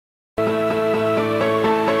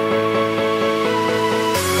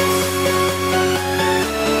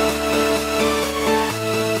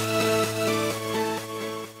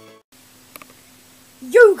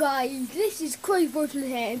guys, Rotten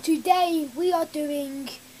here, and today we are doing,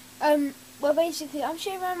 well basically I'm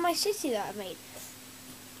showing around my city that I made.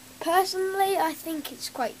 Personally, I think it's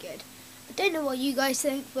quite good. I don't know what you guys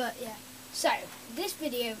think, but yeah. So, this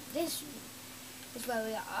video, this is where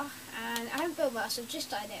we are, and I haven't built much, I've just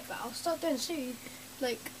started it, but I'll start doing soon,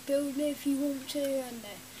 like building it if you want to, and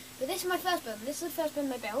but this is my first building, this is the first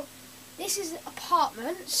building I built. This is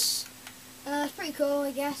apartments, it's pretty cool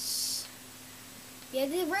I guess. Yeah,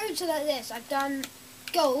 the roads are like this. I've done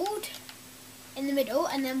gold in the middle,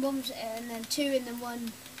 and then one, and then two, and then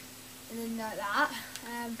one, and then like that.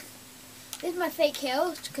 This is my fake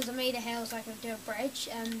hill because I made a hill so I can do a bridge,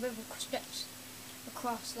 and river stretches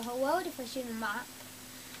across the whole world. If I show the map,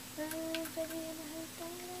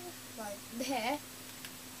 right here,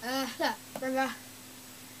 look, river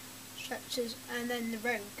stretches, and then the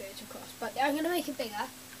road goes across. But I'm gonna make it bigger,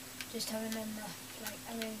 just having them like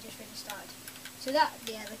I really just really started. So that,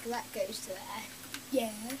 yeah, that goes to there. Yeah.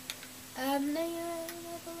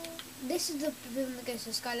 This is the building that goes to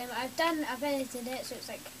the sky limit. I've edited it so it's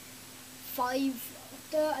like 5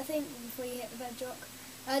 I think before you hit the bedrock.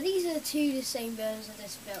 These are the same buildings I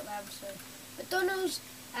just built them. So McDonald's,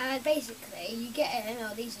 basically you get in.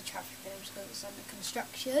 Oh, these are traffic films because it's under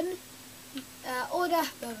construction. Order,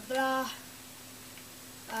 blah blah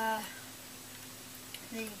blah.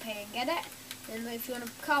 Then you pay and get it. And if you want a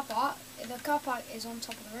car park, the car park is on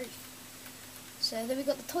top of the roof. So then we've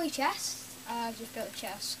got the toy chest. I've just built a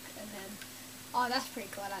chest, and then, oh, that's pretty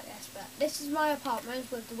cool, I like this. But this is my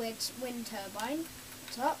apartment with the wind turbine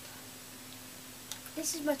top.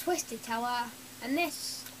 This is my twisted tower, and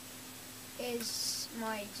this is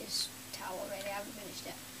my just tower really, I haven't finished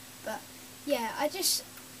it. But yeah, I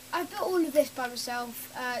built all of this by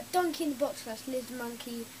myself. Donkey in the Box / Lizard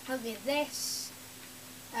Monkey helped me with this.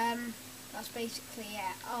 That's basically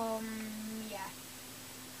it. Yeah.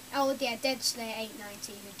 Oh yeah, Dead Slayer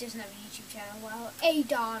 890, who doesn't have a YouTube channel. Well,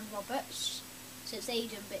 Aidan Roberts. So it's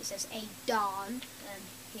Aidan, but it says Aidan, and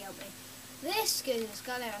he helped me. This goes to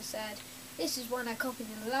Skylar, I said. This is one I copied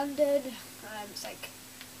in London. It's like,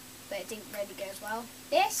 but it didn't really go as well.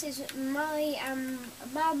 This is my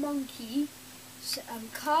Mad Monkey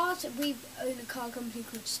cars. We own a car company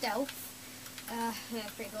called Stealth. Yeah,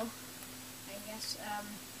 pretty cool, I guess.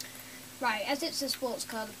 Right, as it's a sports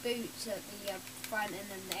car, the boots at the front and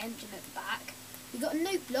then the engine at the back. We've got a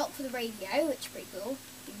note block for the radio, which is pretty cool.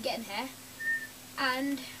 You can get in here.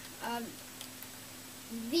 And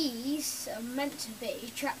these are meant to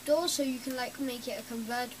be trapdoors, so you can like make it a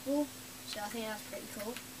convertible. So I think that's pretty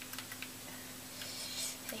cool.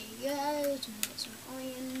 There you go, get some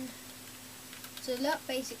iron. So look,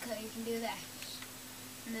 basically you can do this.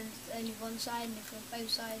 And then there's only one side, and if you're on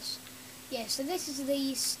both sides. Yeah, so this is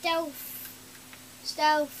the Stealth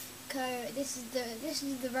Co. This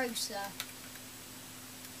is the roaster.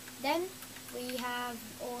 Then we have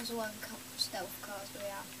also one stealth cars. We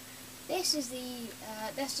have. This is the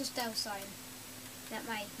that's the stealth sign that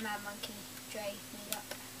my Mad Monkey Dre made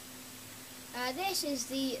up. This is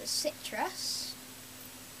the Citrus.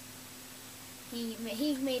 He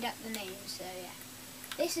made up the name, so yeah.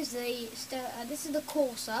 This is the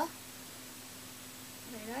Corsa.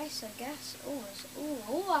 Very nice, I guess.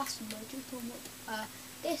 That's no.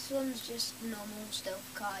 This one's just normal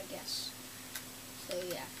stealth car, I guess. So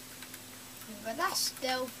yeah. But that's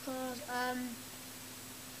stealth cars.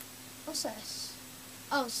 What's this?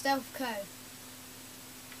 Oh, Stealth Co.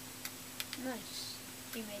 Nice.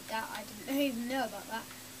 He made that. I didn't even know about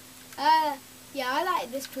that. Yeah, I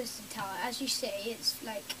like this twisted tower. As you see, it's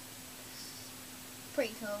like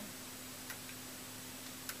pretty cool.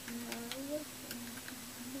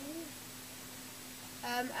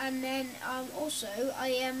 And then also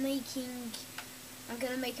I'm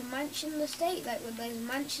going to make a mansion estate, like with those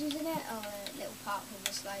mansions in it, or a little park with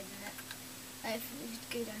a slide in it. If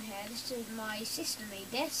we go down here, this is my sister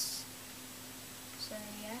made this. So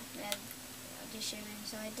yeah, I'll just show you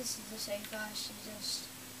inside. This is the sofa. She just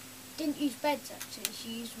didn't use beds actually.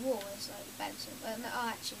 She used walls like the beds. No,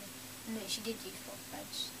 actually, no, she did use proper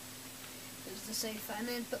beds. It was the sofa, and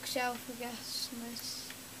then bookshelf, I guess. Nice.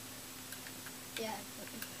 Yeah.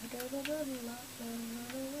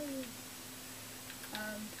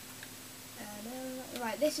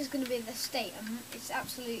 Right, this is going to be the estate. It's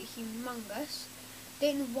absolutely humongous.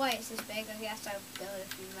 Don't know why it's this big. I guess I've built a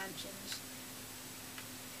few mansions.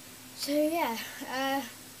 So yeah,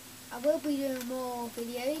 I will be doing more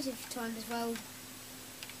videos if time as well.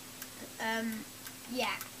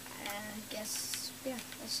 Yeah, I guess yeah,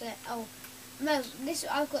 that's it. Oh, no,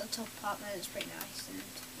 I've got the top apartment. It's pretty nice, and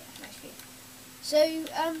yeah, nice view. So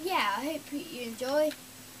yeah, I hope you enjoy.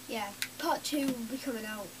 Yeah, part 2 will be coming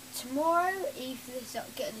out tomorrow, if this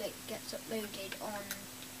gets uploaded on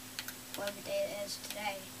whatever day it is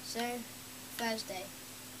today, so Thursday,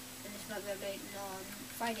 and this might be uploaded on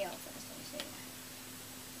Friday or Thursday, so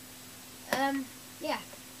yeah.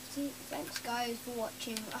 See, thanks guys for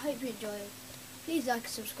watching. I hope you enjoyed. Please like and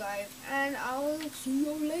subscribe, and I'll see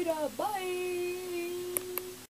you later. Bye.